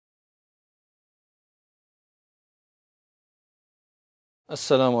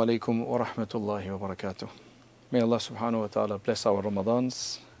Assalamu alaikum wa rahmatullahi wa barakatuh. May Allah subhanahu wa ta'ala bless our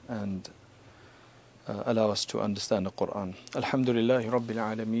Ramadans and allow us to understand the Quran. Alhamdulillahi Rabbil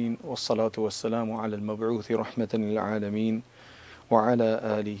Alameen wa salatu wa salamu ala al-mab'uthi rahmatan lil alameen wa ala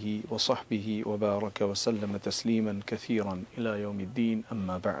alihi wa sahbihi wa baraka wa sallama tasliman kathiran ila yawmiddin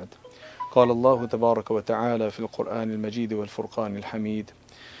amma ba'd. قال الله تبارك وتعالى في القرآن المجيد والفرقان الحميد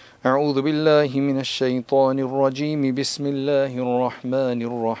أعوذ بالله من الشيطان الرجيم بسم الله الرحمن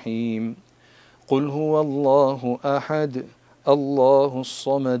الرحيم قل هو الله أحد الله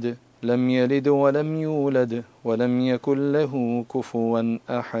الصمد لم يلد ولم يولد ولم يكن له كفوا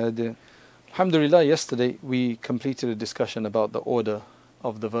أحد. Alhamdulillah, yesterday we completed a discussion about the order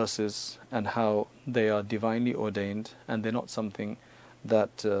of the verses and how they are divinely ordained and they're not something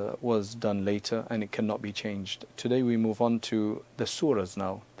that was done later and it cannot be changed. Today we move on to the surahs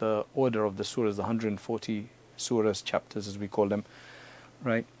now, the order of the surahs, the 140 surahs, chapters as we call them,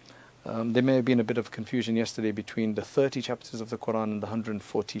 right? There may have been a bit of confusion yesterday between the 30 chapters of the Quran and the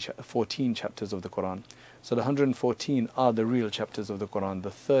 114 chapters of the Quran. So the 114 are the real chapters of the Quran.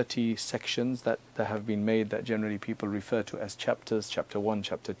 The 30 sections that have been made that generally people refer to as chapters, chapter 1,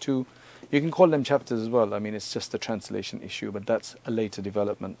 chapter 2. You can call them chapters as well. I mean, it's just a translation issue, but that's a later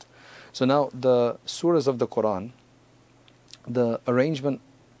development. So now the surahs of the Quran, the arrangement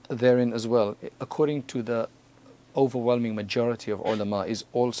therein as well, according to the overwhelming majority of ulama, is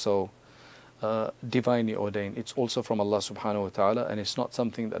also divinely ordained. It's also from Allah subhanahu wa ta'ala, and it's not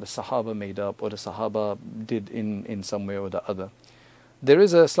something that the Sahaba made up or the Sahaba did in some way or the other. There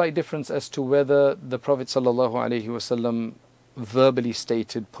is a slight difference as to whether the Prophet sallallahu alaihi wasallam verbally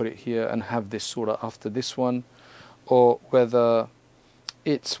stated, put it here and have this surah after this one, or whether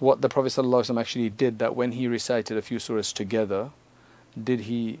it's what the Prophet ﷺ actually did, that when he recited a few surahs together, did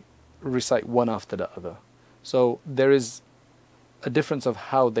he recite one after the other. So there is a difference of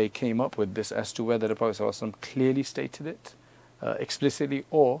how they came up with this as to whether the Prophet ﷺ clearly stated it explicitly,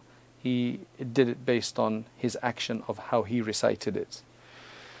 or he did it based on his action of how he recited it.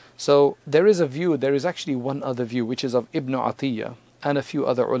 So there is a view, there is actually one other view, which is of Ibn Atiyah and a few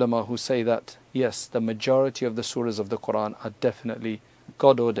other ulama who say that yes, the majority of the surahs of the Quran are definitely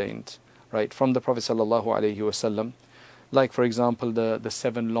God ordained, right, from the Prophet sallallahu alaihi wasallam. Like for example the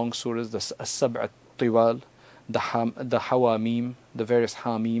 7 long surahs, the As-Sab' al-Tiwal, the Hawamim, the various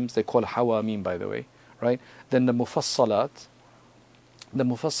Hamims, they call Hawamim by the way, right? Then the Mufassalat,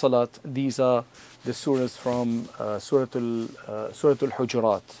 these are the surahs from Suratul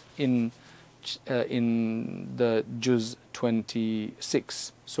Hujurat in the Juz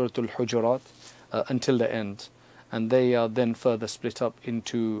 26, Suratul Hujurat, until the end. And they are then further split up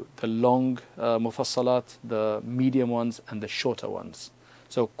into the long Mufassalat, the medium ones, and the shorter ones.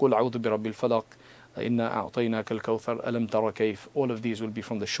 So, قُلْ أَعُوذُ بِرَبِّ الْفَلَقِ إِنَّا أَعْطَيْنَاكَ الْكَوْثَرَ أَلَمْ تَرَ كَيْفَ. All of these will be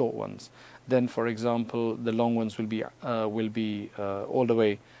from the short ones. Then, for example, the long ones will be all the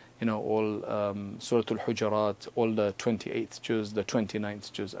way, all Suratul Hujurat, all the 28th juz, the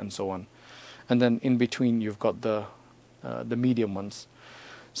 29th juz, and so on. And then in between you've got the medium ones.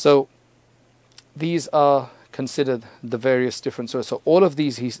 So these are considered the various different surahs. So all of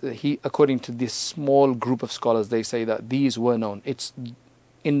these, he according to this small group of scholars, they say that these were known. It's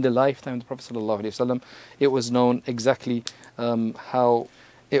in the lifetime of the Prophet ﷺ, it was known exactly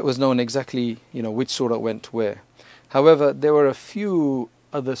which surah went where. However, there were a few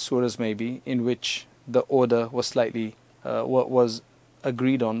other surahs maybe in which the order was slightly what was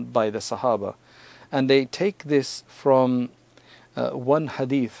agreed on by the Sahaba, and they take this from one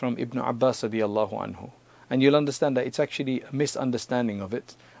hadith from Ibn Abbas radiyallahu anhu, and you'll understand that it's actually a misunderstanding of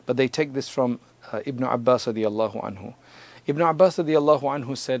it, but they take this from Ibn Abbas radiyallahu anhu. Ibn Abbas radiyallahu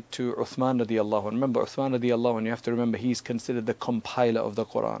anhu said to Uthman radiyallahu anhu, remember Uthman radiyallahu anhu, you have to remember he's considered the compiler of the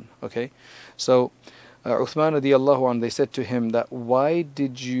Quran, okay? So Uthman radiyallahu anhu, they said to him that why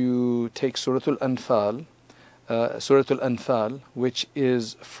did you take Suratul Anfal, which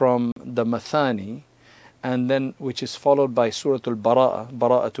is from the Mathani, and then which is followed by Suratul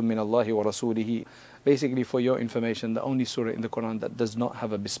Bara'atu min Allahi wa Rasulihi. Basically, for your information, the only surah in the Quran that does not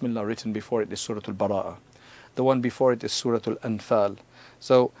have a Bismillah written before it is Suratul Bara'a. The one before it is Suratul Anfal.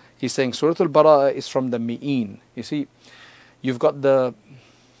 So he's saying Suratul Bara'a is from the Mi'een. You see, you've got the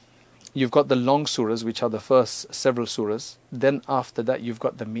long surahs, which are the first several surahs. Then after that you've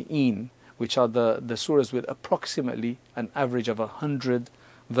got the Mi'een, which are the surahs with approximately an average of 100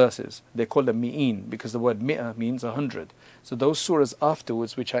 verses. They call them Mi'een because the word Mi'ah means 100. So those surahs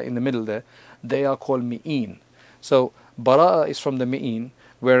afterwards, which are in the middle there, they are called Mi'een. So Bara'a is from the Mi'een,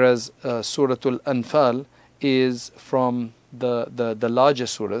 whereas Suratul Anfal is from the larger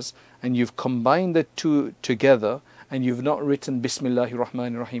surahs, and you've combined the two together, and you've not written Bismillahir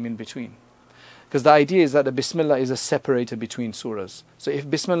Rahmanir Rahim in between. Because the idea is that the Bismillah is a separator between surahs. So if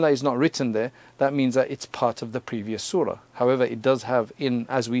Bismillah is not written there, that means that it's part of the previous surah. However, it does have,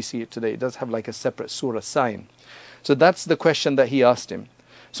 as we see it today, it does have like a separate surah sign. So that's the question that he asked him.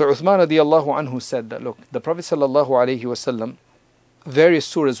 So Uthman radiallahu anhu said that, look, the Prophet sallallahu alaihi wasallam,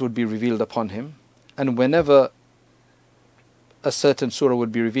 various surahs would be revealed upon him, and whenever a certain surah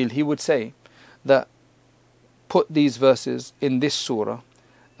would be revealed, he would say that, put these verses in this surah,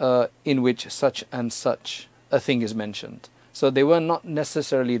 in which such and such a thing is mentioned. So they were not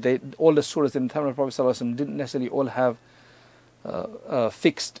necessarily, all the surahs in the time of the Prophet ﷺ didn't necessarily all have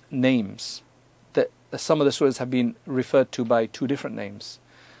fixed names. That some of the surahs have been referred to by two different names.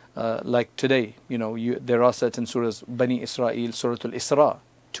 Like today, there are certain surahs, Bani Israel, Surah Al-Isra,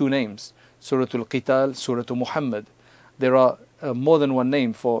 two names. Surah Al-Qital, Surah Muhammad. There are more than one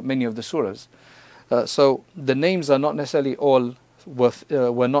name for many of the surahs. So the names are not necessarily all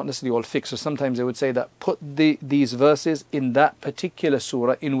were not necessarily all fixed. So sometimes they would say that put these verses in that particular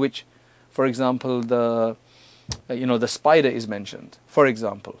surah in which, for example, the spider is mentioned. For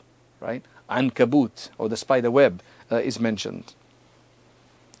example, right? Ankabut, or the spider web, is mentioned.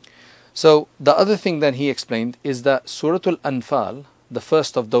 So the other thing that he explained is that Surah Al-Anfal, the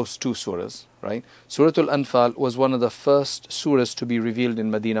first of those two surahs, right? Surah Al-Anfal was one of the first surahs to be revealed in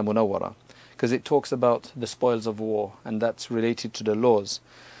Medina Munawwara, because it talks about the spoils of war, and that's related to the laws.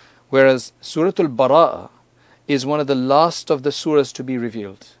 Whereas Surah Al-Bara'a is one of the last of the surahs to be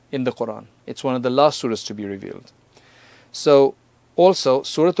revealed in the Quran. It's one of the last surahs to be revealed. So also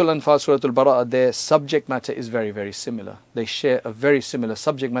Surah Al-Anfal, Surah Al-Bara'a, their subject matter is very, very similar. They share a very similar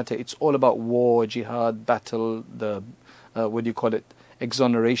subject matter. It's all about war, jihad, battle, the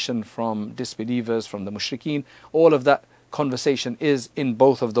exoneration from disbelievers, from the mushrikeen. All of that conversation is in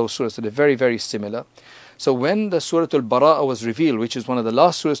both of those surahs. So they're very, very similar. So when the Surah Al-Bara'a was revealed, which is one of the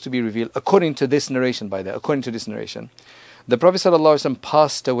last surahs to be revealed, according to this narration, the Prophet ﷺ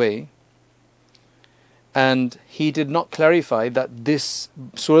passed away, and he did not clarify that this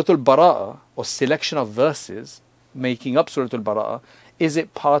Surah Al-Bara'a, or selection of verses making up Surah Al-Bara'a, is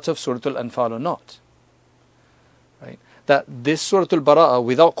it part of Surah Al-Anfal or not? Right? That this Surah Al-Bara'a,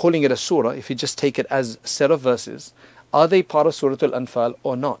 without calling it a surah, if you just take it as a set of verses, are they part of Surah Al-Anfal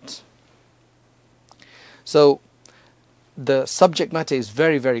or not? So the subject matter is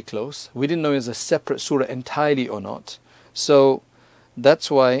very, very close. We didn't know it was a separate surah entirely or not. So that's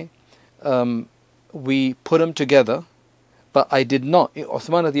why we put them together. But I did not,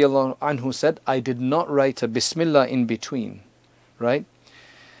 Uthman radiallahu anhu said, I did not write a Bismillah in between. Right?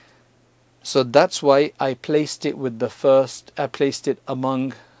 So that's why I placed it with the first, I gathered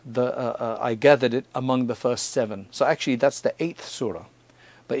it among the first 7. So actually that's the 8th surah.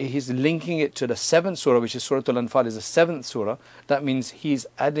 But he's linking it to the 7th surah, which is Surah Al-Anfal, is the 7th surah. That means he's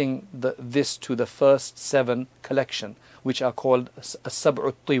adding this to the first 7 collection, which are called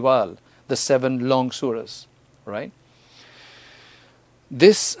As-Sab'u Tiwal, the 7 long surahs. Right?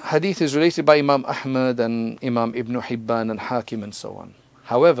 This hadith is related by Imam Ahmad and Imam Ibn Hibban and Hakim and so on.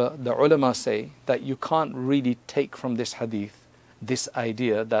 However, the ulama say that you can't really take from this hadith this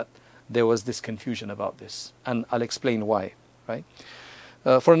idea that there was this confusion about this. And I'll explain why. Right?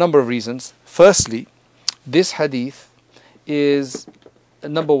 For a number of reasons. Firstly, this hadith is,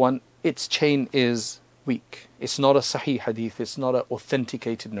 number one, its chain is weak. It's not a sahih hadith. It's not an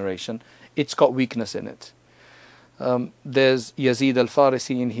authenticated narration. It's got weakness in it. There's Yazid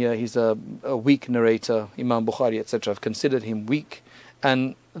al-Farisi in here. He's a weak narrator. Imam Bukhari, etc. have considered him weak.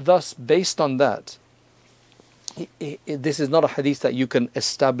 And thus, based on that, this is not a hadith that you can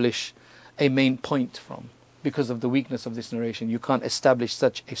establish a main point from. Because of the weakness of this narration, you can't establish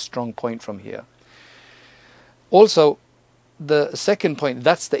such a strong point from here. Also, the second point,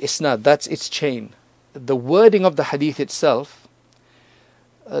 that's the isnad, that's its chain. The wording of the hadith itself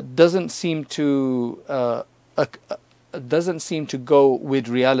doesn't seem to go with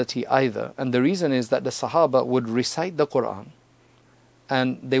reality either. And the reason is that the Sahaba would recite the Quran,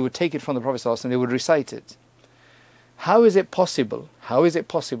 and they would take it from the Prophet ﷺ and they would recite it. How is it possible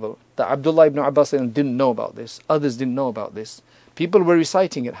that Abdullah ibn Abbas didn't know about this? Others didn't know about this. People were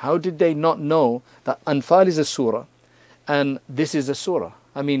reciting it. How did they not know that Anfal is a surah and this is a surah?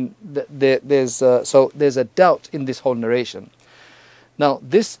 I mean, there's a doubt in this whole narration. Now,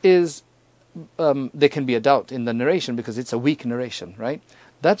 this is, there can be a doubt in the narration because it's a weak narration, right?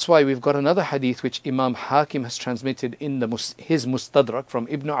 That's why we've got another hadith which Imam Hakim has transmitted in his Mustadrak from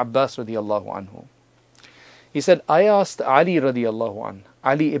Ibn Abbas radiallahu anhu. He said, I asked Ali radiallahu anhu,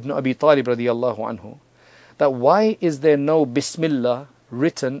 Ali ibn Abi Talib radiallahu anhu, that why is there no Bismillah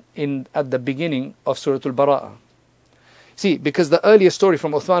written at the beginning of Surah Al-Bara'a? See, because the earlier story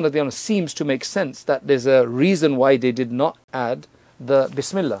from Uthman radiallahu anhu seems to make sense that there's a reason why they did not add the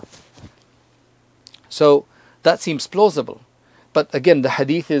Bismillah. So that seems plausible. But again, the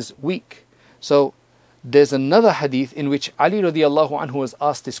hadith is weak. So there's another hadith in which Ali radiallahu anhu was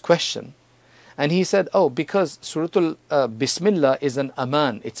asked this question. And he said, oh, because Suratul Bismillah is an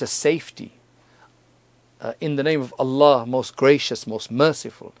aman, it's a safety. In the name of Allah, most gracious, most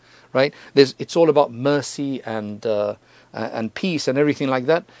merciful. Right? It's all about mercy and peace and everything like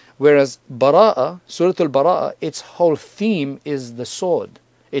that. Whereas Bara'a, Suratul Bara'a, its whole theme is the sword.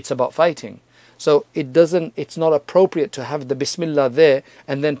 It's about fighting. So it's not appropriate to have the Bismillah there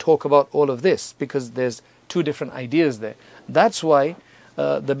and then talk about all of this, because there's two different ideas there. That's why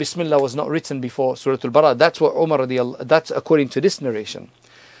the Bismillah was not written before Suratul Bara'a. That's what that's according to this narration.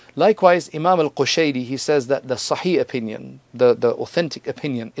 Likewise, Imam al-Qushayri, he says that the Sahih opinion, the authentic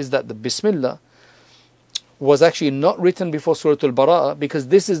opinion, is that the Bismillah was actually not written before Suratul Bara'a, because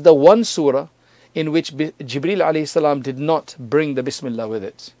this is the one surah in which Jibreel alayhi salam did not bring the Bismillah with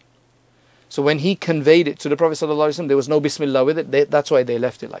it. So when he conveyed it to the Prophet ﷺ, there was no Bismillah with it. That's why they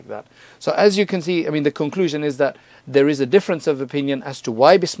left it like that. So as you can see, the conclusion is that there is a difference of opinion as to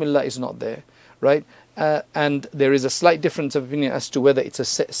why Bismillah is not there, right? And there is a slight difference of opinion as to whether it's a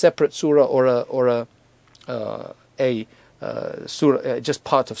separate surah or a surah, just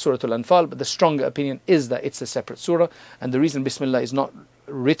part of Surah Al-Anfal. But the stronger opinion is that it's a separate surah. And the reason Bismillah is not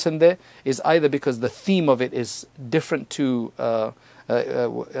written there is either because the theme of it is different to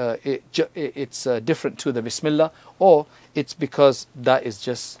it's different to the Bismillah, or it's because that is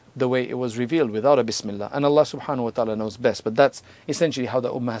just the way it was revealed without a Bismillah. And Allah subhanahu wa ta'ala knows best. But that's essentially how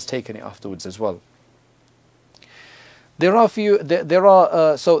the Ummah has taken it afterwards as well. There are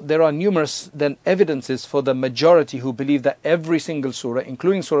numerous then evidences for the majority who believe that every single surah,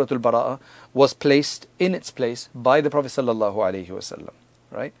 including Surah Al-Bara'a, was placed in its place by the Prophet sallallahu alaihi wasallam,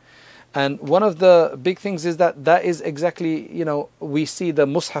 right? And one of the big things is that is exactly, we see the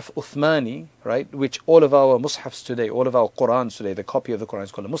Mus'haf Uthmani, right, which all of our Mus'hafs today, all of our Qur'ans today, the copy of the Qur'an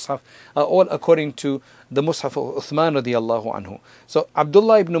is called a Mus'haf, are all according to the Mus'haf of Uthman radiallahu anhu. So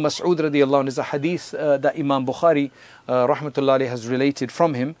Abdullah ibn Mas'ud radiallahu anhu is a hadith that Imam Bukhari rahmatullahi has related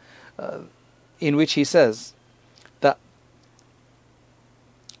from him, in which he says that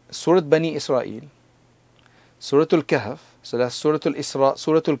Surah Bani Israel, Surah Al-Kahf, so that's Surah Al-Isra,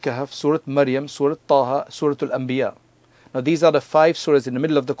 Surah Al-Kahf, Surah Maryam, Surah Taha, Surah Al-Anbiya. Now these are the 5 surahs in the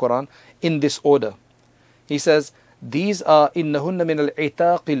middle of the Quran in this order. He says, these are إِنَّهُنَّ مِنَ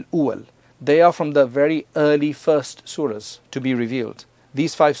الْعِتَاقِ الْأُوَلِ. They are from the very early first surahs to be revealed.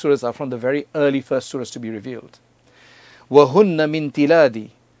 These 5 surahs are from the very early first surahs to be revealed. وَهُنَّ مِن تِلَادِ.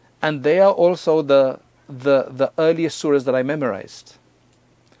 And they are also the earliest surahs that I memorized.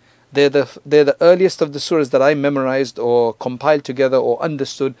 They're the earliest of the surahs that I memorized or compiled together or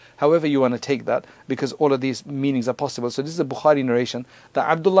understood, however you want to take that, because all of these meanings are possible. So this is a Bukhari narration that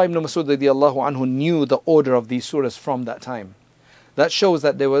Abdullah ibn Mas'ud radiallahu anhu knew the order of these surahs from that time. That shows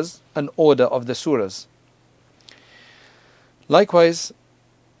that there was an order of the surahs. Likewise,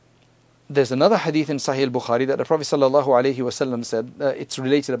 there's another hadith in Sahih al-Bukhari that the Prophet sallallahu alaihi wasallam said, it's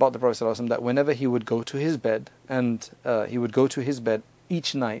related about the Prophet sallallahu alaihi wasallam, that whenever he would go to his bed, and he would go to his bed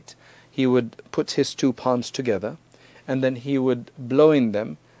each night, he would put his 2 palms together, and then he would blow in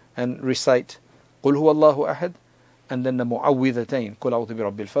them and recite قُلْ هُوَ اللَّهُ أَحَدٌ, and then the mu'awwidhatayn, قُلْ أَعُوذُ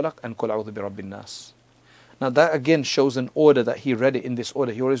بِرَبِّ الْفَلَقِ and قُلْ أَعُوذُ بِرَبِّ النَّاسِ. Now that again shows an order that he read it in this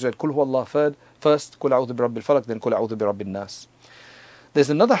order. He always read قُلْ هُوَ اللَّهُ first, قُلْ أَعُوذُ بِرَبِّ الْفَلَقِ, then قُلْ أَعُوذُ بِرَبِّ النَّاسِ. There's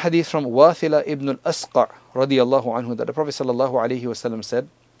another hadith from Wathila ibn al-Asqa' radiyallahu anhu that the Prophet sallallahu alaihi wasallam said.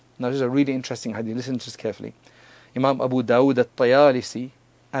 Now this is a really interesting hadith, listen to this carefully. Imam Abu Dawud at-Tayalisi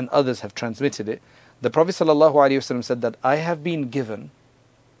and others have transmitted it. The Prophet ﷺ said that I have been given,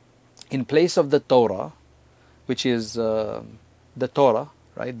 in place of the Torah, which is the Torah,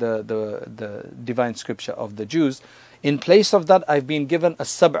 right, the divine scripture of the Jews, in place of that I've been given a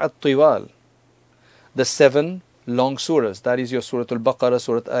Sab' al-Tiwal, the 7 long surahs. That is your Surah Al-Baqarah,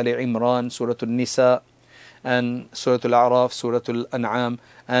 Surah Ali Imran, Surah Al-Nisa, and Surah Al-A'raf, Surah Al-An'am,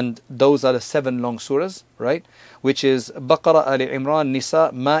 and those are the 7 long surahs, right? Which is Baqarah, Ali Imran,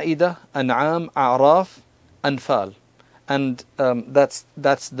 Nisa, Ma'idah, An'am, A'raf, Anfal, and that's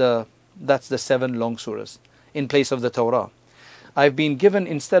the 7 long surahs in place of the Torah. I've been given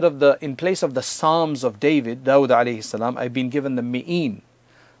in place of the Psalms of David, Dawud alayhi salam, I've been given the Mi'in,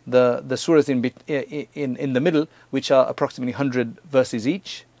 the surahs in the middle, which are approximately 100 verses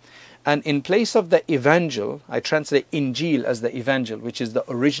each. And in place of the Evangel, I translate Injil as the Evangel, which is the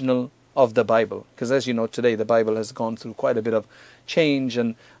original of the Bible. Because as you know, today the Bible has gone through quite a bit of change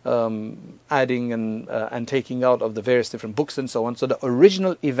and adding and taking out of the various different books and so on. So the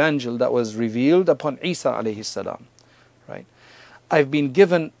original evangel that was revealed upon Isa alayhi salam, right? I've been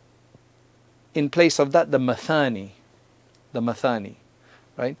given in place of that the Mathani,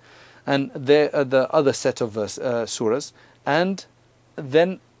 right? And the other set of surahs. And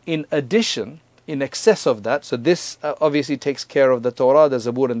then in addition, in excess of that, so this obviously takes care of the Torah, the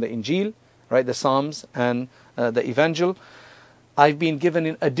Zabur and the Injil, right? The Psalms and the Evangel. I've been given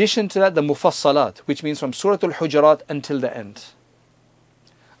in addition to that the Mufassalat, which means from Surah Al-Hujurat until the end.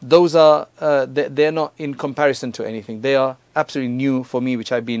 Those are, they're not in comparison to anything. They are absolutely new for me,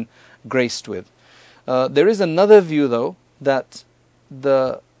 which I've been graced with. There is another view though, that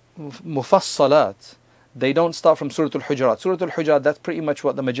the Mufassalat, they don't start from Surah Al-Hujurat. Surah Al-Hujurat, that's pretty much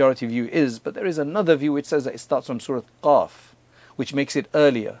what the majority view is, but there is another view which says that it starts from Surah Qaf, which makes it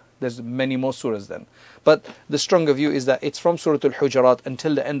earlier. There's many more surahs then. But the stronger view is that it's from Surah Al-Hujurat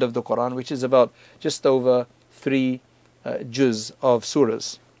until the end of the Quran, which is about just over 3 juz of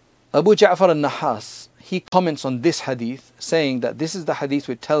surahs. Abu Ja'far al-Nahas, he comments on this hadith, saying that this is the hadith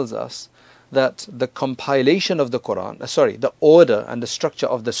which tells us that the compilation of the Quran, the order and the structure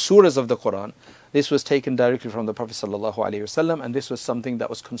of the surahs of the Quran, this was taken directly from the Prophet ﷺ, and this was something that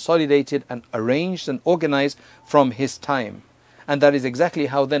was consolidated and arranged and organized from his time. And that is exactly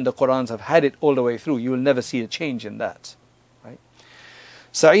how then the Qurans have had it all the way through. You will never see a change in that. Right?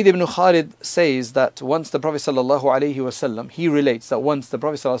 Sa'id ibn Khalid says that once the Prophet ﷺ, he relates that once the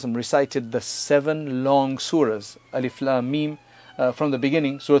Prophet ﷺ recited the 7 long surahs, Alif Lam Mim, from the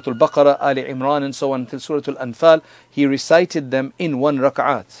beginning, Surah Al-Baqarah, Ali Imran and so on until Surah Al-Anfal, he recited them in 1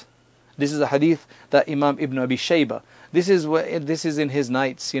 rak'at. This is a hadith that Imam Ibn Abi Shayba, this is in his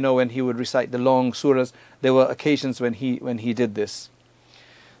nights, when he would recite the long surahs. There were occasions when he did this.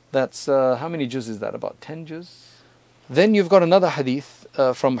 That's, how many juz is that? About 10 juz? Then you've got another hadith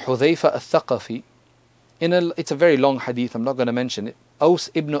from Hudhayfa al-Thaqafi. It's a very long hadith, I'm not going to mention it. Aus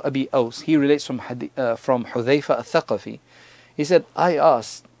ibn Abi Aus, he relates from Hudhayfa al-Thaqafi. He said, I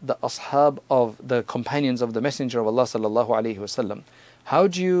asked the ashab of the companions of the Messenger of Allah sallallahu alaihi wasallam, how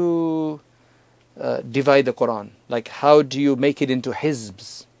do you divide the Quran? Like, how do you make it into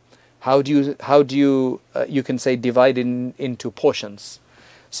hizbs? How do you you can say divide it into portions?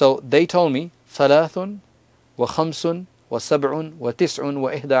 So they told me, ثلاث وخمس وسبع وتسع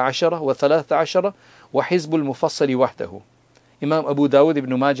وإحدى عشرة وثلاث عشرة وحزب المفصل وحده. Imam Abu Dawud,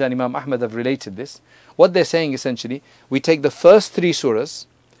 Ibn Majah and Imam Ahmad have related this. What they're saying essentially, we take the first 3 surahs,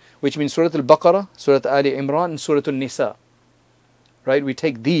 which means Surah Al-Baqarah, Surah Ali Imran and Surah Al-Nisa. Right? We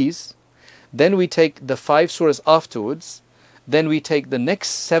take these, then we take the 5 surahs afterwards, then we take the next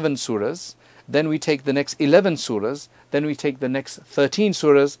 7 surahs, then we take the next 11 surahs, then we take the next 13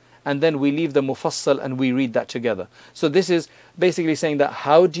 surahs, and then we leave the Mufassal and we read that together. So this is basically saying that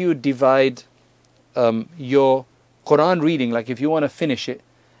how do you divide your Quran reading, like if you want to finish it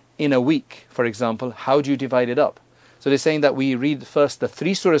in a week, for example, how do you divide it up? So they're saying that we read first the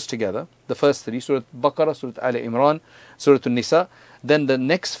 3 surahs together, the first 3, Surah Baqarah, Surah Ali Imran, Surah An-Nisa, then the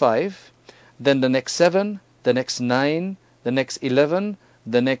next 5, then the next 7, the next 9, the next 11,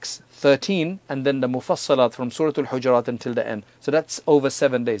 the next 13, and then the Mufassalat from Surah Al-Hujurat until the end. So that's over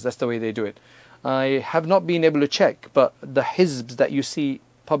 7 days, that's the way they do it. I have not been able to check, but the hizbs that you see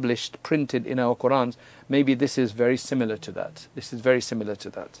published, printed in our Qurans, maybe this is very similar to that. This is very similar to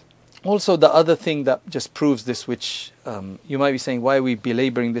that. Also, the other thing that just proves this, which you might be saying, why are we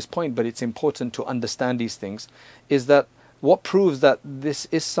belaboring this point, but it's important to understand these things, is that what proves that this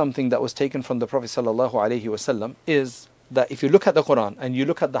is something that was taken from the Prophet ﷺ is that if you look at the Quran and you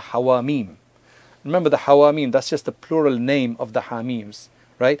look at the Hawamim, remember the Hawamim, that's just the plural name of the Hamims,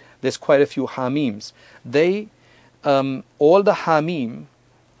 right? There's quite a few Hamims. They, all the Hamim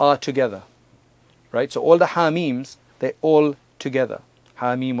are together, right? So all the Hamims, they're all together.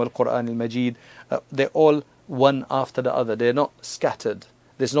 Hamim al-Quran al-Majid, they're all one after the other. They're not scattered.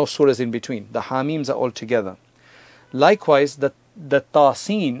 There's no surahs in between. The Hamims are all together. Likewise, the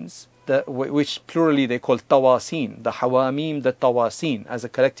Taseens, which plurally they call Tawasin, the Hawamim, the Tawasin as a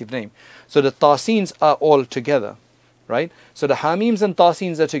collective name. So the Taseens are all together, right? So the Hamims and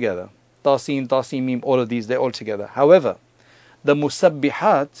Taseens are together. Tasin, Tasin, Mim, all of these, they're all together. However, the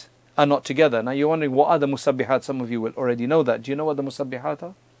Musabbihat are not together. Now you're wondering, what are the Musabbihat? Some of you will already know that. Do you know what the Musabbihat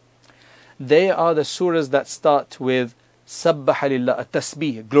are? They are the surahs that start with Sabbaha lillah,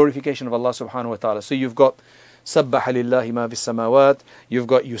 at-tasbih, glorification of Allah subhanahu wa ta'ala. So you've got سبح لله ما في السماوات, you've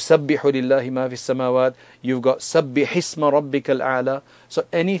got يسبح لله ما في السماوات, you've got سبح اسم ربك الأعلى. So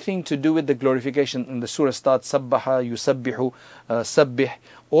anything to do with the glorification, in the surah starts سبح, يسبح, سبح.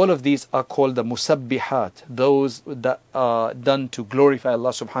 All of these are called the musabbihat, those that are done to glorify Allah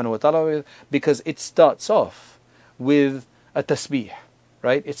subhanahu wa ta'ala, because it starts off with a tasbih.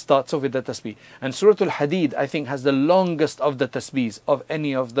 Right? It starts off with the tasbih. And Surah Al-Hadid, I think, has the longest of the tasbihs of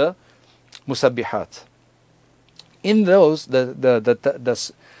any of the musabbihat. In those, if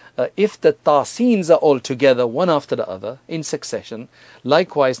the taseens are all together, one after the other, in succession,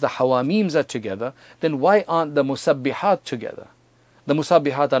 likewise the hawameems are together, then why aren't the musabbihat together? The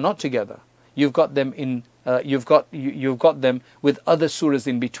musabbihat are not together. You've got them in, you've got them with other surahs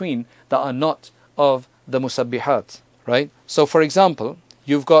in between that are not of the musabbihat. Right? So, for example,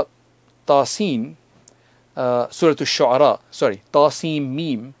 you've got Tasin, Surah Al-Shu'ara, Tasin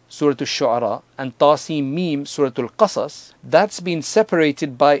Mim, Surah Al-Shu'ara, and Tasin Mim, Surah Al-Qasas. That's been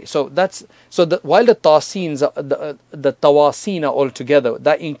separated by, while the Tasins, the Tawasin are all together,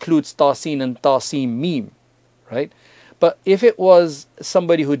 that includes Tasin and Tasin Mim, right? But if it was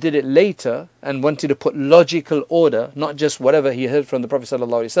somebody who did it later and wanted to put logical order, not just whatever he heard from the Prophet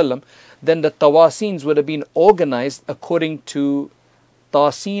ﷺ, then the tawasins would have been organized according to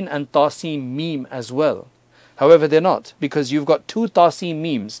tasin and tasin mim as well. However, they're not, because you've got two tasin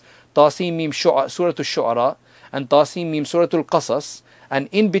memes, tasin mim Surah Al-Shu'ara and tasin mim Surah Al-Qasas, and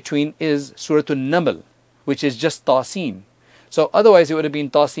in between is Surah Al-Naml, which is just tasin. So otherwise it would have been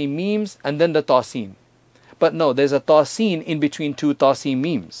tasin memes and then the tasin. But no, there's a tasin in between two tasin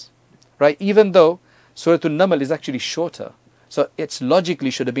memes, right? Even though Surah Al-Naml is actually shorter, so it's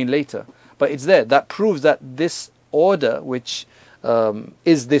logically should have been later, but it's there. That proves that this order, which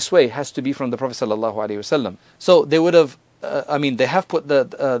is this way, has to be from the Prophet ﷺ. So they would have, they have put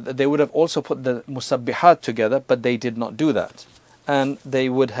they would have also put the musabbihat together, but they did not do that, and they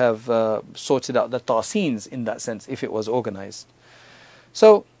would have sorted out the tasins in that sense if it was organized.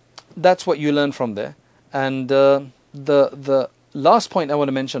 So that's what you learn from there. And the last point I want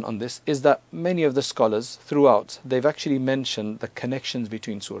to mention on this is that many of the scholars throughout, they've actually mentioned the connections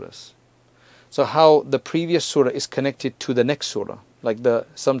between surahs. So how the previous surah is connected to the next surah. Like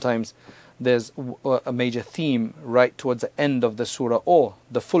sometimes there's a major theme right towards the end of the surah or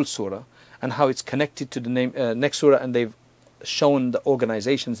the full surah, and how it's connected to the next surah, and they've shown the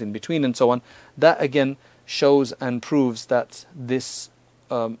organizations in between and so on. That again shows and proves that this,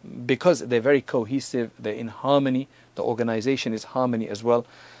 because they're very cohesive, they're in harmony, the organization is harmony as well.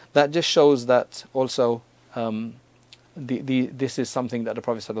 That just shows that also this is something that the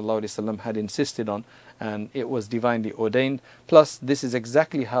Prophet ﷺ had insisted on, and it was divinely ordained. Plus, this is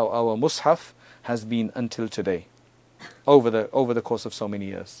exactly how our Mus'haf has been until today, over the course of so many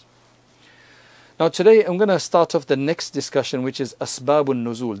years. Now today I'm going to start off the next discussion, which is Asbabun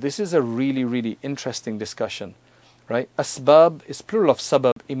Nuzul. This is a really, really interesting discussion. Right? Asbab is plural of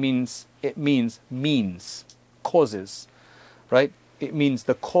sabab. It means means, causes, right? It means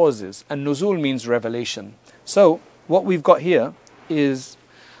the causes, and nuzul means revelation. So what we've got here is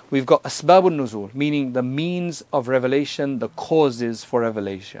we've got asbabun nuzul, meaning the means of revelation, the causes for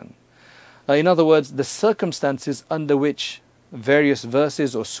revelation. In other words, the circumstances under which various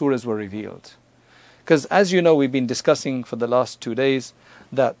verses or surahs were revealed. Because as you know, we've been discussing for the last 2 days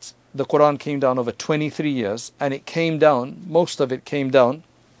that the Quran came down over 23 years, and it came down, most of it came down,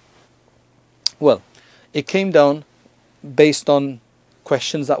 it came down based on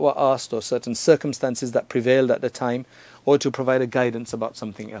questions that were asked or certain circumstances that prevailed at the time, or to provide a guidance about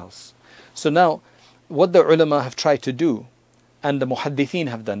something else. So now, what the ulama have tried to do, and the muhaddithin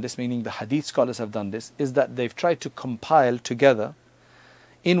have done this, meaning the hadith scholars have done this, is that they've tried to compile together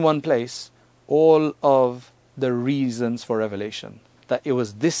in one place all of the reasons for revelation. That it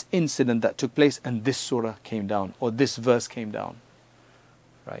was this incident that took place and this surah came down, or this verse came down,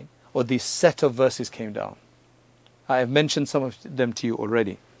 right? Or this set of verses came down. I have mentioned some of them to you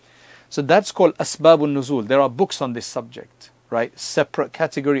already. So that's called Asbabun Nuzul. There are books on this subject, right? Separate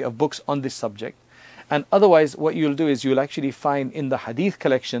category of books on this subject. And otherwise, what you'll do is you'll actually find in the hadith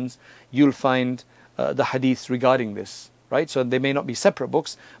collections, you'll find the hadiths regarding this. Right? So they may not be separate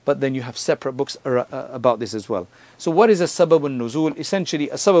books, but then you have separate books about this as well. So what is a sababun nuzul? Essentially,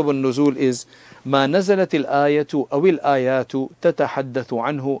 a sababun nuzul is ما نزلت الآية أو الآيات تتحدث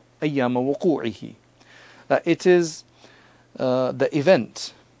عنه أيام وقوعه. It is the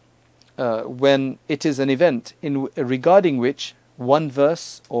event, when it is an event regarding which one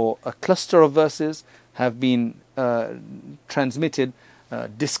verse or a cluster of verses have been transmitted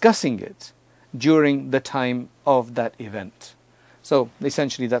discussing it during the time of that event. So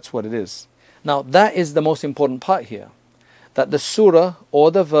essentially that's what it is. Now that is the most important part here, that the surah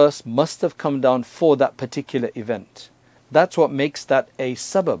or the verse must have come down for that particular event. That's what makes that a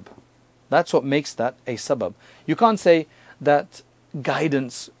sabab. That's what makes that a sabab. You can't say that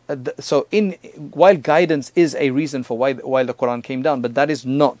guidance, while guidance is a reason for why the Quran came down, but that is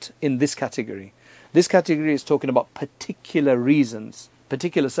not in this category. This category is talking about particular reasons,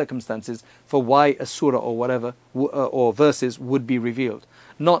 particular circumstances for why a surah or whatever or verses would be revealed,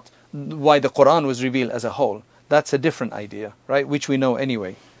 not why the Quran was revealed as a whole. That's a different idea, right? Which we know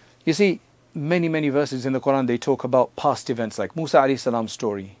anyway. You see, many verses in the Quran, they talk about past events like Musa alayhi salam's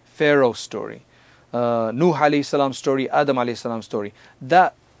story, Pharaoh's story, Nuh alayhi salam's story, Adam alayhi salam's story.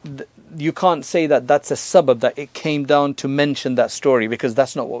 You can't say that that's a sabab, that it came down to mention that story, because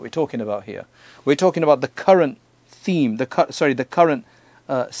that's not what we're talking about here. We're talking about the current theme, the current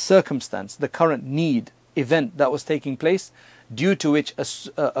circumstance, the current need, event that was taking place, due to which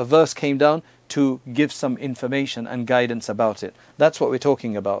a verse came down to give some information and guidance about it. That's what we're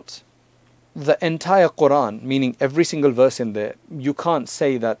talking about. The entire Quran, meaning every single verse in there, you can't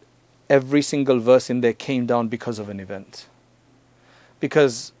say that every single verse in there came down because of an event,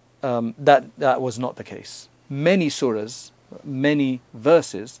 because that was not the case. Many surahs, many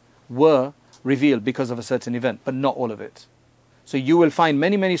verses were revealed because of a certain event, but not all of it. So you will find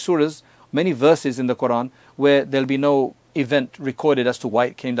many surahs, many verses in the Quran where there'll be no event recorded as to why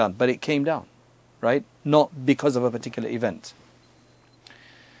it came down, but it came down, right? Not because of a particular event.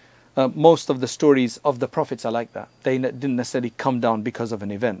 Most of the stories of the prophets are like that. They didn't necessarily come down because of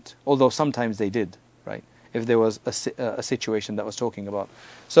an event, although sometimes they did, right? If there was a situation that was talking about.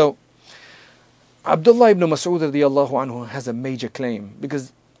 So Abdullah ibn Mas'ud radiyallahu anhu has a major claim,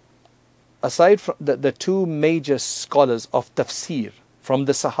 because aside from the two major scholars of tafsir from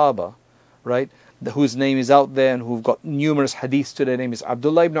the Sahaba, right, whose name is out there and who've got numerous hadiths to their name, is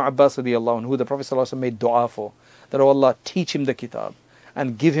Abdullah ibn Abbas radiyallahu anhu, who the Prophet ﷺ made dua for, that, oh Allah, teach him the kitab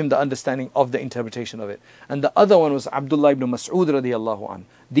and give him the understanding of the interpretation of it. And the other one was Abdullah ibn Mas'ud radiyallahu anhu.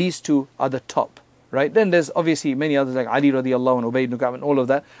 These two are the top, right? Then there's obviously many others like Ali radiyallahu anhu, Ubay ibn Ka'b and all of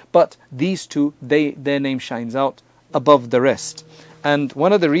that, but these two, their name shines out above the rest. And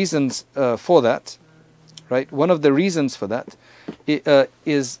one of the reasons for that, right? One of the reasons for that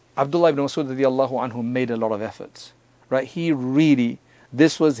is Abdullah ibn Mas'ud radiyallahu anhu made a lot of efforts, right? He really,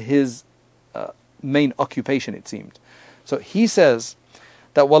 this was his main occupation, it seemed. So he says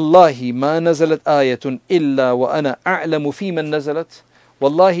that Wallahi ma nazalat ayatun illa wa ana a'lamu fi man nazalat.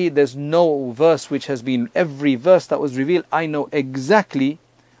 Wallahi, there's no verse which has been, every verse that was revealed, I know exactly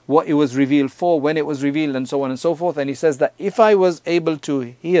what it was revealed for, when it was revealed, and so on and so forth. And he says that if I was able to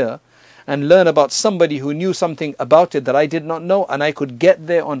hear and learn about somebody who knew something about it that I did not know, and I could get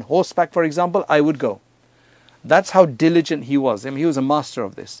there on horseback, for example, I would go. That's how diligent he was. I mean, he was a master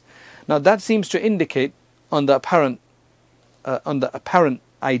of this. Now that seems to indicate on the apparent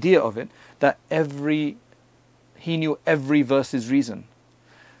idea of it, that he knew every verse's reason.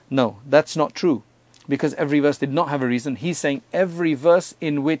 No, that's not true, because every verse did not have a reason. He's saying every verse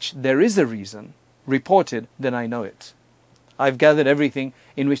in which there is a reason reported, then I know it. I've gathered everything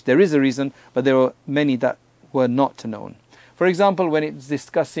in which there is a reason, but there were many that were not known. For example, when it's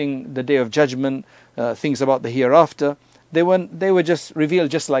discussing the Day of Judgment, things about the hereafter, they were just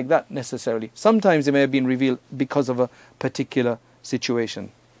revealed just like that necessarily. Sometimes they may have been revealed because of a particular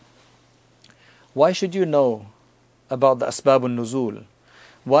situation. Why should you know about the Asbab al-Nuzul?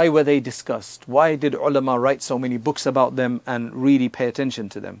 Why were they discussed? Why did ulama write so many books about them and really pay attention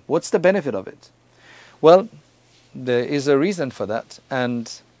to them? What's the benefit of it? Well, there is a reason for that,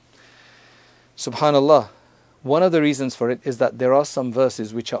 and subhanallah, one of the reasons for it is that there are some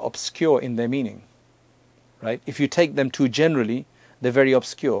verses which are obscure in their meaning, right? If you take them too generally, they're very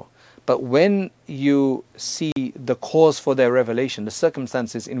obscure. But when you see the cause for their revelation, the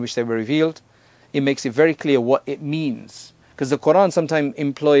circumstances in which they were revealed, it makes it very clear what it means. Because the Quran sometimes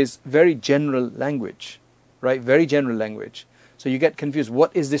employs very general language, right? Very general language. So you get confused.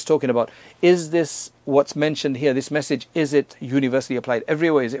 What is this talking about? Is this what's mentioned here, this message, is it universally applied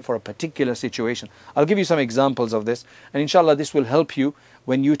everywhere? Is it for a particular situation? I'll give you some examples of this. And inshallah, this will help you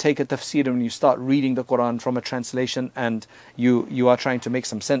when you take a tafsir and when you start reading the Quran from a translation and you are trying to make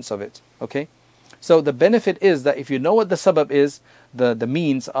some sense of it. Okay? So the benefit is that if you know what the sabab is, the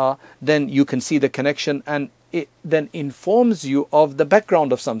means are, then you can see the connection, and it then informs you of the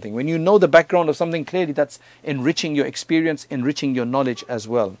background of something. When you know the background of something, clearly that's enriching your experience, enriching your knowledge as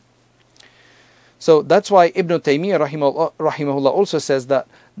well. So that's why Ibn Taymiyyah rahimahullah also says that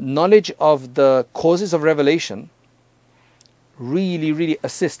knowledge of the causes of revelation really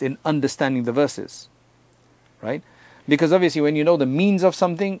assist in understanding the verses, right? Because obviously when you know the means of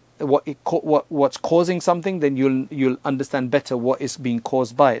something, what's causing something, then you'll understand better what is being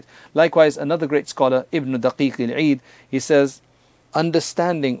caused by it. Likewise, another great scholar, Ibn Daqiq al-Eid, he says,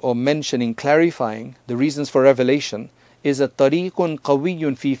 understanding or mentioning, clarifying the reasons for revelation is a tariqun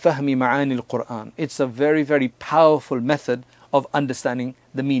qawiyyun fi fahmi ma'ani al-Qur'an. It's a very, very powerful method of understanding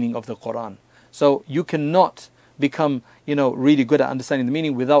the meaning of the Qur'an. So you cannot become, really good at understanding the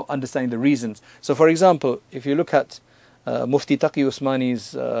meaning without understanding the reasons. So for example, if you look at Mufti Taqi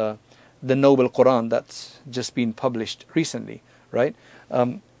Usmani's The Noble Quran that's just been published recently, right?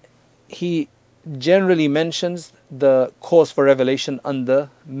 He generally mentions the cause for revelation under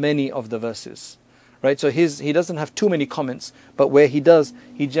many of the verses, right? So he doesn't have too many comments, but where he does,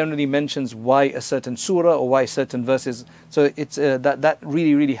 he generally mentions why a certain surah or why certain verses. So it's that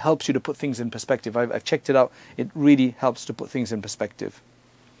really, really helps you to put things in perspective. I've checked it out. It really helps to put things in perspective.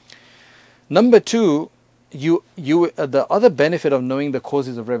 Number two, the other benefit of knowing the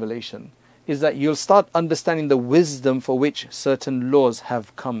causes of revelation is that you'll start understanding the wisdom for which certain laws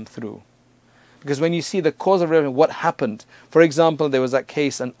have come through. Because when you see the cause of revelation, what happened? For example, there was that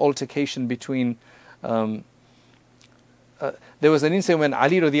case, an altercation between. There was an incident when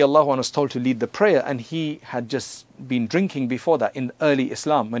Ali radiallahu anhu was told to lead the prayer, and he had just been drinking before that in early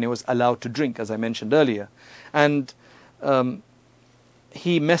Islam when it was allowed to drink, as I mentioned earlier, and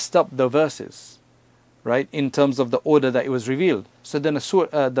he messed up the verses, right, in terms of the order that it was revealed. So then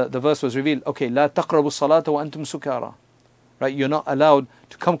the verse was revealed. Okay, la taqrabu salata wa antum sukara. Right, you're not allowed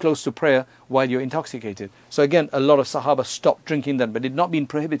to come close to prayer while you're intoxicated. So again, a lot of Sahaba stopped drinking then, but it had not been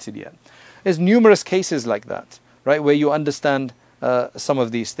prohibited yet. There's numerous cases like that, right, where you understand some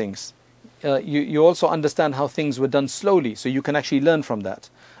of these things. You also understand how things were done slowly, so you can actually learn from that.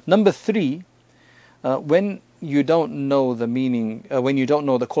 Number three, when you don't know the meaning, when you don't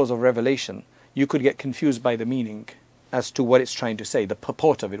know the cause of revelation, you could get confused by the meaning as to what it's trying to say, the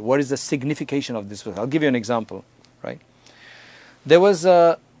purport of it. What is the signification of this verse? I'll give you an example, right? There was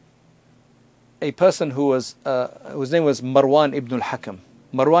a person whose name was Marwan ibn al-Hakam.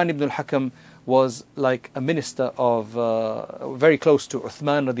 Marwan ibn al-Hakam was like a minister of, very close to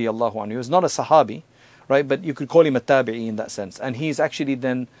Uthman radiallahu anhu. He was not a Sahabi, right, but you could call him a Tabi'i in that sense. And he's actually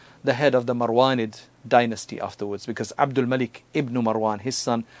then the head of the Marwanid dynasty afterwards, because Abdul Malik ibn Marwan, his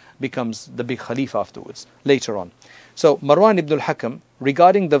son, becomes the big Khalifa afterwards, later on. So Marwan ibn al-Hakam,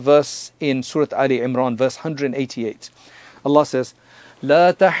 regarding the verse in Surah Ali Imran, verse 188, Allah says,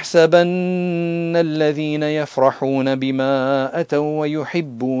 لا تحسبن الذين يفرحون بما أتوا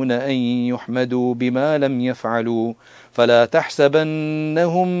ويحبون أن يحمدوا بما لم يفعلوا فلا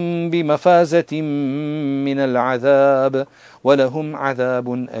تحسبنهم بمفازة من العذاب ولهم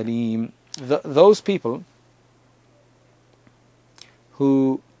عذاب أليم. Those people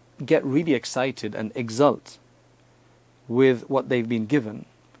who get really excited and exult with what they've been given,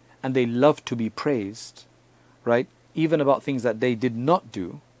 and they love to be praised, right? Even about things that they did not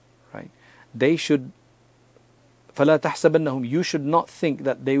do, right? They should, فَلَا تَحْسَبَنَّهُمْ, you should not think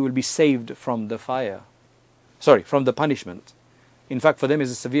that they will be saved from the fire. Sorry, from the punishment. In fact, for them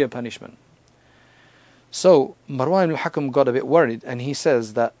is a severe punishment. So Marwan al-Hakam got a bit worried, and he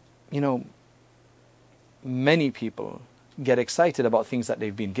says that, many people get excited about things that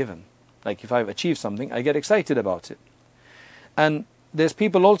they've been given. Like if I've achieved something, I get excited about it. And there's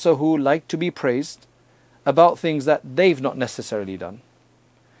people also who like to be praised about things that they've not necessarily done.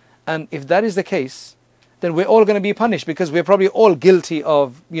 And if that is the case, then we're all going to be punished, because we're probably all guilty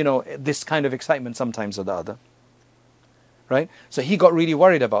of, this kind of excitement sometimes or the other. Right? So he got really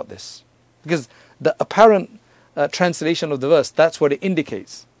worried about this, because the apparent translation of the verse, that's what it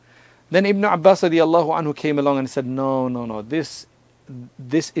indicates. Then Ibn Abbas radiallahu anhu came along and said, no, this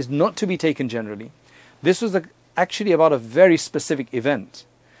is not to be taken generally. This was actually about a very specific event.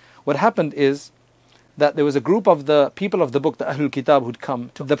 What happened is that there was a group of the people of the book, the Ahlul Kitab, who'd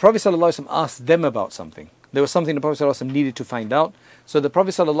come to the Prophet ﷺ, asked them about something. There was something the Prophet ﷺ needed to find out. So the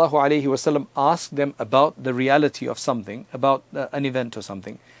Prophet ﷺ asked them about the reality of something, about an event or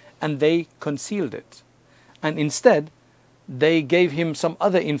something, and they concealed it. And instead, they gave him some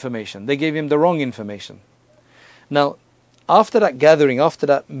other information. They gave him the wrong information. Now, after that gathering, after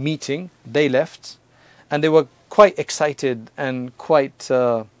that meeting, they left, and they were quite excited and quite,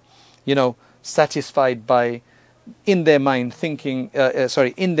 satisfied by, in their mind, having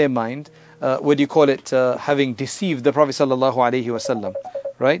deceived the Prophet sallallahu alaihi wasallam,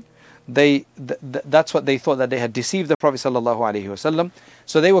 right? That's what they thought, that they had deceived the Prophet sallallahu alaihi wasallam.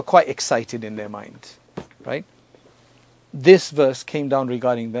 So they were quite excited in their mind, right? This verse came down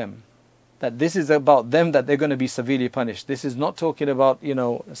regarding them, that this is about them, that they're going to be severely punished. This is not talking about,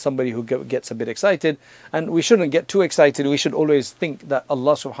 somebody who gets a bit excited. And we shouldn't get too excited. We should always think that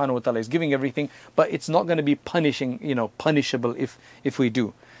Allah subhanahu wa ta'ala is giving everything, but it's not going to be punishable if we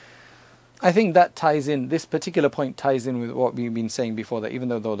do. I think that ties in, this particular point ties in with what we've been saying before, that even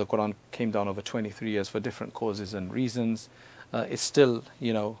though the Quran came down over 23 years for different causes and reasons, it still,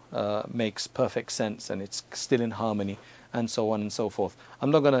 makes perfect sense, and it's still in harmony, and so on and so forth.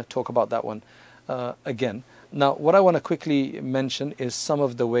 I'm not going to talk about that one again. Now, what I want to quickly mention is some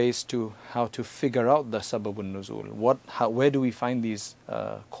of the ways to how to figure out the sababun nuzul. Where do we find these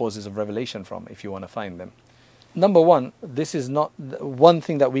causes of revelation from, if you want to find them? Number one, this is not one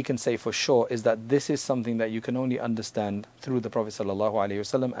thing that we can say for sure, is that this is something that you can only understand through the Prophet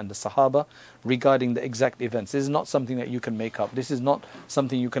ﷺ and the Sahaba regarding the exact events. This is not something that you can make up. This is not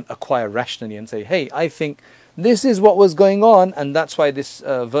something you can acquire rationally and say, hey, I think this is what was going on and that's why this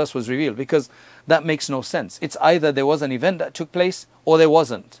verse was revealed, because that makes no sense. It's either there was an event that took place or there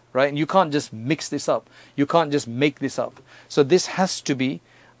wasn't, right? And you can't just mix this up. You can't just make this up. So this has to be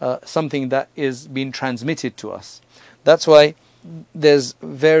something that is being transmitted to us. That's why there's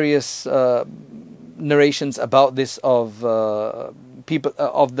various narrations about this of people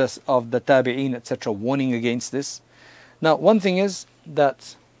of the tabi'een, etc., warning against this. Now, one thing is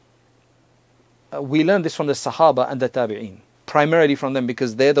that we learn this from the Sahaba and the tabi'een, primarily from them,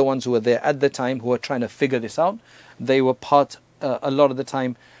 because they're the ones who were there at the time, who were trying to figure this out. They were a lot of the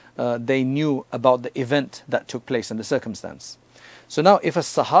time, they knew about the event that took place and the circumstance. So now if a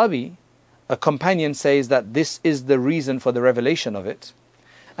Sahabi, a companion, says that this is the reason for the revelation of it,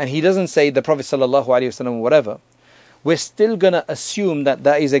 and he doesn't say the Prophet ﷺ or whatever, we're still going to assume that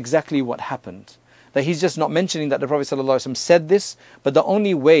that is exactly what happened. That he's just not mentioning that the Prophet ﷺ said this, but the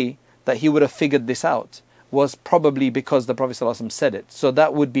only way that he would have figured this out was probably because the Prophet ﷺ said it. So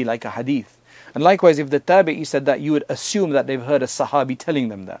that would be like a hadith. And likewise, if the tabi'i said that, you would assume that they've heard a Sahabi telling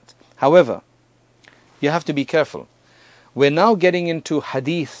them that. However, you have to be careful. We're now getting into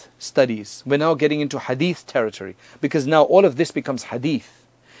hadith studies. We're now getting into hadith territory, because now all of this becomes hadith.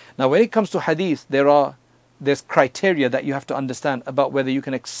 Now when it comes to hadith, there's criteria that you have to understand about whether you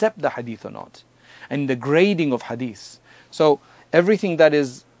can accept the hadith or not, and the grading of hadiths. So everything that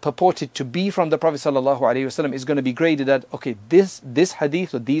is purported to be from the Prophet ﷺ is going to be graded at, okay, this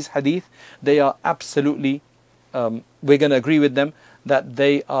hadith or these hadith, they are absolutely, we're going to agree with them that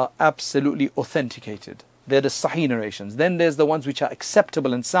they are absolutely authenticated. They're the Sahih narrations. Then there's the ones which are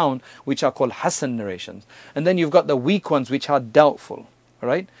acceptable and sound, which are called Hasan narrations. And then you've got the weak ones which are doubtful,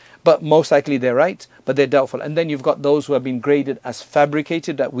 right? But most likely they're right, but they're doubtful. And then you've got those who have been graded as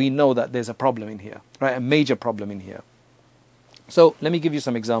fabricated, that we know that there's a problem in here, right? A major problem in here. So let me give you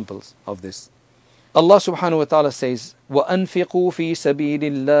some examples of this. Allah subhanahu wa ta'ala says, وَأَنْفِقُوا فِي سَبِيلِ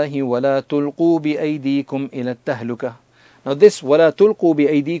اللَّهِ وَلَا تُلْقُوا بِأَيْدِيكُمْ إِلَى التَّهْلُكَةِ. Now this وَلَا تُلْقُوا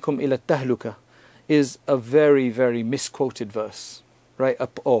بِأَيْدِيكُمْ إِلَى التَّهْلُكَةِ is a very, very misquoted verse, right?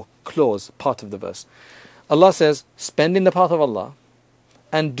 Or clause, part of the verse. Allah says, spend in the path of Allah,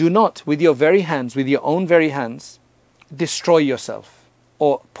 and do not, with your very hands, with your own very hands, destroy yourself,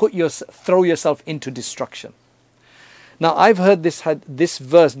 or throw yourself into destruction. Now, I've heard this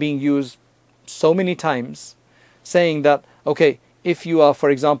verse being used so many times, saying that, okay, if you are, for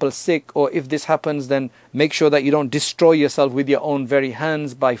example, sick, or if this happens, then make sure that you don't destroy yourself with your own very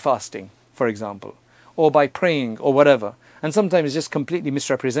hands by fasting, for example, or by praying, or whatever. And sometimes it's just completely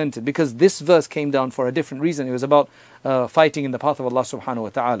misrepresented, because this verse came down for a different reason. It was about fighting in the path of Allah subhanahu wa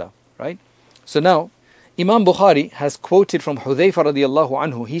ta'ala, right? So now, Imam Bukhari has quoted from Hudhayfa radiallahu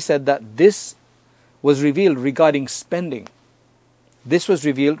anhu. He said that this was revealed regarding spending. This was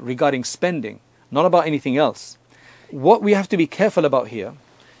revealed regarding spending, not about anything else. What we have to be careful about here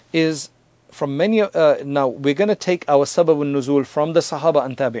is, from many, now we're going to take our sababun nuzul from the Sahaba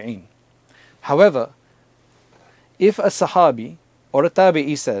and Tabi'een. However, if a Sahabi or a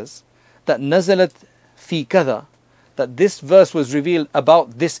Tabi'i says that nazalat fi kada, that this verse was revealed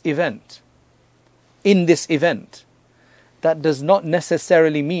about this event, in this event, that does not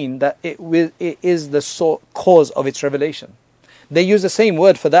necessarily mean that it is the cause of its revelation. They use the same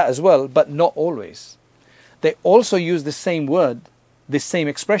word for that as well, but not always. They also use the same word, this same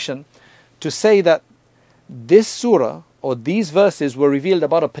expression, to say that this surah or these verses were revealed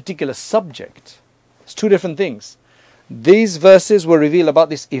about a particular subject. It's two different things. These verses were revealed about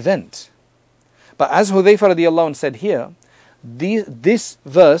this event. But as Hudhayfa radiallahu anh said here, this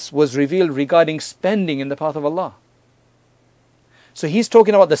verse was revealed regarding spending in the path of Allah. So he's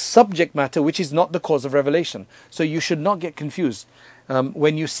talking about the subject matter, which is not the cause of revelation. So you should not get confused.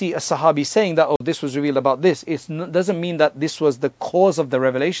 when you see a Sahabi saying that, oh, this was revealed about this, it doesn't mean that this was the cause of the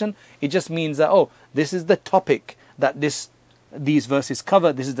revelation. It just means that, oh, this is the topic that these verses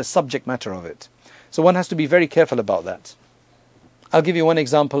cover. This is the subject matter of it. So one has to be very careful about that. I'll give you one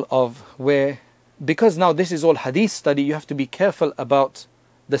example of where, because now this is all hadith study, you have to be careful about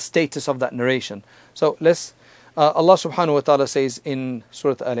the status of that narration. So Allah subhanahu wa ta'ala says in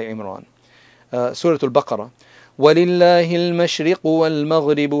Surah Al-Imran, Surah Al-Baqarah, وَلِلَّهِ الْمَشْرِقُ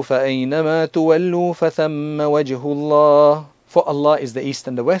وَالْمَغْرِبُ فَأَيْنَمَا تُوَلُّوا فَثَمَّ وَجْهُ اللَّهِ. For Allah is the east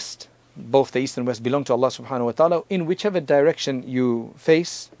and the west. Both the east and west belong to Allah subhanahu wa ta'ala. In whichever direction you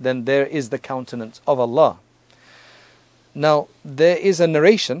face, then there is the countenance of Allah. Now, there is a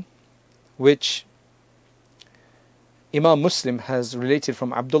narration which Imam Muslim has related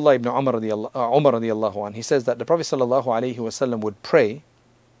from Abdullah ibn Umar radiallahu anh. He says that the Prophet sallallahu alayhi wasallam would pray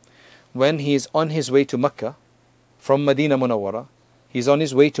when he is on his way to Mecca from Medina Munawwara. He's on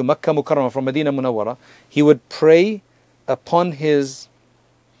his way to Mecca Mukarramah from Medina Munawwara. He would pray upon his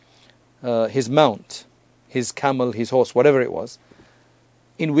mount, his camel, his horse, whatever it was,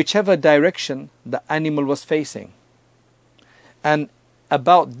 in whichever direction the animal was facing. And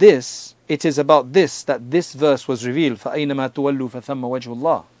about this, it is about this that this verse was revealed. فَأَيْنَمَا تُوَلُّوا فَثَمَّ وَجْهُ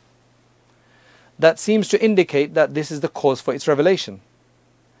اللَّهِ. That seems to indicate that this is the cause for its revelation.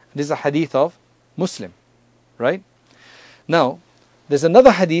 This is a hadith of Muslim, right? Now, there's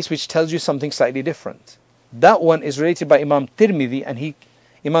another hadith which tells you something slightly different. That one is related by Imam Tirmidhi, and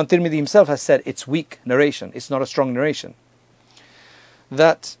Imam Tirmidhi himself has said it's weak narration, it's not a strong narration.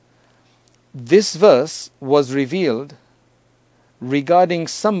 That this verse was revealed regarding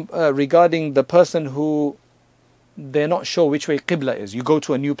the person who they're not sure which way Qibla is. You go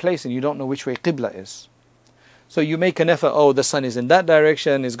to a new place and you don't know which way Qibla is. So you make an effort, oh, the sun is in that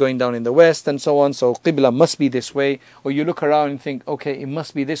direction, is going down in the west and so on, so Qibla must be this way. Or you look around and think, okay, it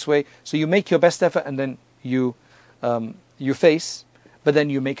must be this way. So you make your best effort and then you face, but then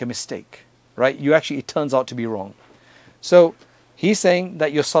you make a mistake, right? It turns out to be wrong. So he's saying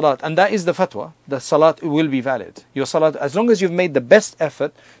that your salat, and that is the fatwa, the salat will be valid. Your salat, as long as you've made the best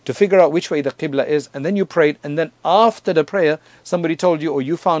effort to figure out which way the Qibla is, and then you prayed, and then after the prayer, somebody told you or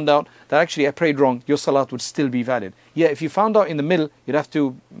you found out that actually I prayed wrong, your salat would still be valid. Yeah, if you found out in the middle, you'd have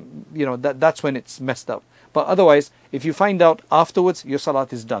to, that's when it's messed up. But otherwise, if you find out afterwards, your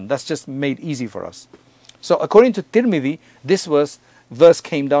salat is done. That's just made easy for us. So according to Tirmidhi, this verse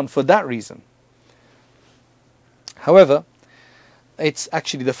came down for that reason. However, it's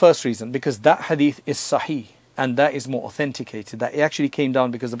actually the first reason, because that hadith is sahih and that is more authenticated. That it actually came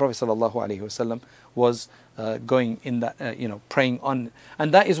down because the Prophet ﷺ was going in that, praying on.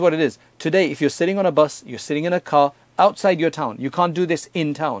 And that is what it is. Today, if you're sitting on a bus, you're sitting in a car outside your town, you can't do this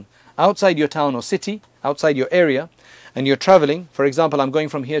in town. Outside your town or city, outside your area, and you're traveling, for example, I'm going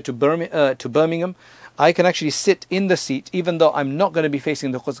from here to Birmingham, I can actually sit in the seat even though I'm not going to be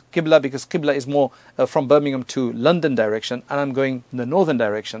facing the Qibla, because Qibla is more from Birmingham to London direction, and I'm going in the northern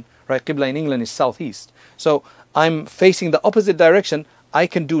direction, right? Qibla in England is southeast. So I'm facing the opposite direction. I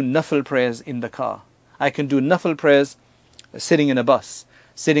can do nafil prayers in the car. I can do nafil prayers sitting in a bus,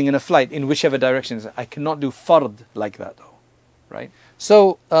 sitting in a flight, in whichever direction. I cannot do fard like that though, right?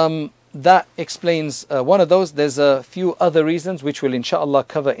 So that explains one of those. There's a few other reasons which we'll inshallah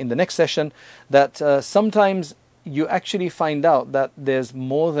cover in the next session, that sometimes you actually find out that there's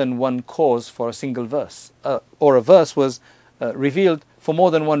more than one cause for a single verse, or a verse was revealed for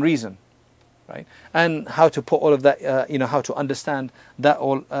more than one reason, right? And how to put all of that, how to understand that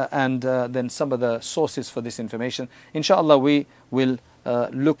all, and then some of the sources for this information. Inshallah, we will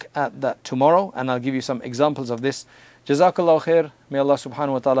look at that tomorrow, and I'll give you some examples of this. Jazakallahu khair. May Allah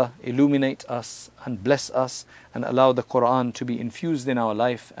subhanahu wa ta'ala illuminate us and bless us and allow the Quran to be infused in our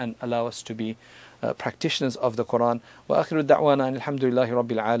life and allow us to be practitioners of the Quran. Wa akhiru da'wana alhamdulillahi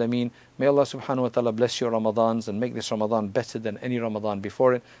rabbil alameen. May Allah subhanahu wa ta'ala bless your Ramadans and make this Ramadan better than any Ramadan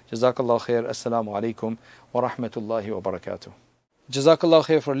before it. Jazakallahu khair. Assalamu alaikum wa rahmatullahi wa barakatuh. Jazakallahu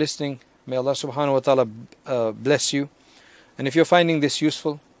khair for listening. May Allah subhanahu wa ta'ala bless you. And if you're finding this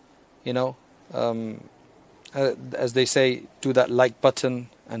useful, as they say, do that like button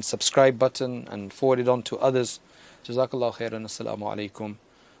and subscribe button and forward it on to others. Jazakallahu khairan. Assalamu alaikum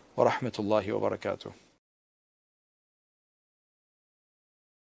wa rahmatullahi wa barakatuh.